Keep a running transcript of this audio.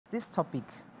this topic,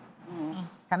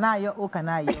 Kanayo, oh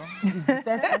Kanayo, is the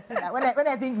first person. When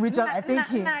I think ritual, I think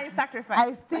him. Sacrifice.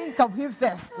 I think of him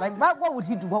first. Like, what would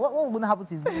he do? What would happen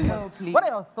to his baby? What are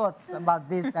your thoughts about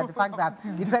this? That the fact that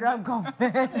the federal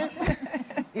government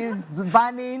is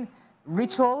banning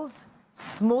rituals,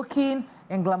 smoking,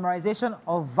 and glamorization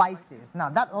of vices. Now,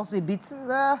 that also a bit,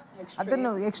 I don't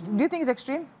know, do you think it's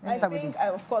extreme? I think,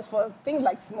 of course, for things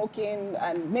like smoking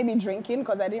and maybe drinking,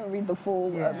 because I didn't read the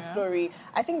full story,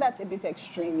 I think that's a bit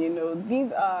extreme, you know.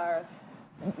 These are,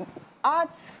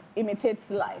 art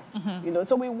imitates life, you know,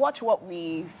 so we watch what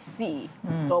we see,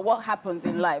 or what happens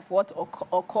in life, what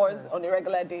occurs on a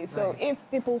regular day. So if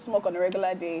people smoke on a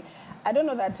regular day, I don't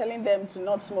know that telling them to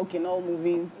not smoke in all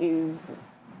movies is,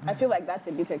 I feel like that's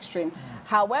a bit extreme.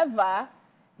 However,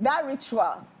 that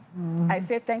ritual, I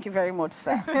say thank you very much,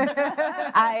 sir.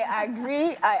 I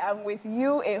agree. I am with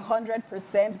you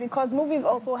 100% because movies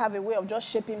also have a way of just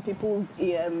shaping people's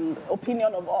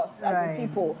opinion of us as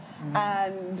people.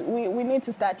 And we need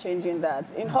to start changing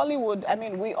that. In Hollywood, I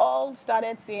mean, we all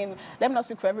started seeing, let me not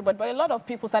speak for everybody, but a lot of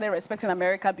people started respecting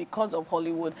America because of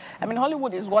Hollywood. I mean,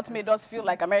 Hollywood is what made us feel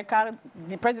like America,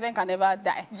 the president can never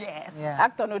die. Yes.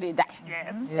 Actor, no, they die.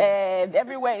 Yes. And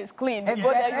everywhere is clean.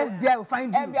 FBI will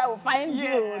find you. FBI will find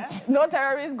you. No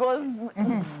terrorist goes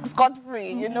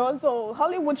scot-free, you know? So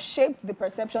Hollywood shaped the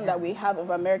perception that we have of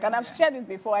America. And I've shared this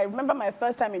before. I remember my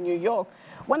first time in New York,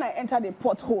 when I entered a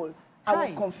pothole, I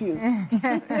was confused.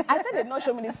 I said they'd not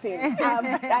show me this thing.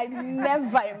 I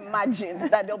never imagined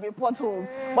that there'll be potholes.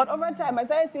 But over time, I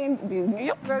started seeing these New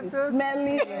York,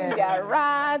 smelly, there are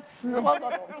rats, all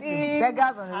sorts of things.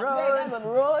 Beggars on the road. Beggars on the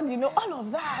road, you know, all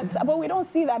of that. But we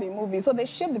don't see that in movies. So they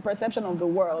shape the perception of the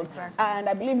world. And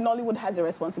I believe Nollywood has a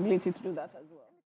responsibility to do that as well.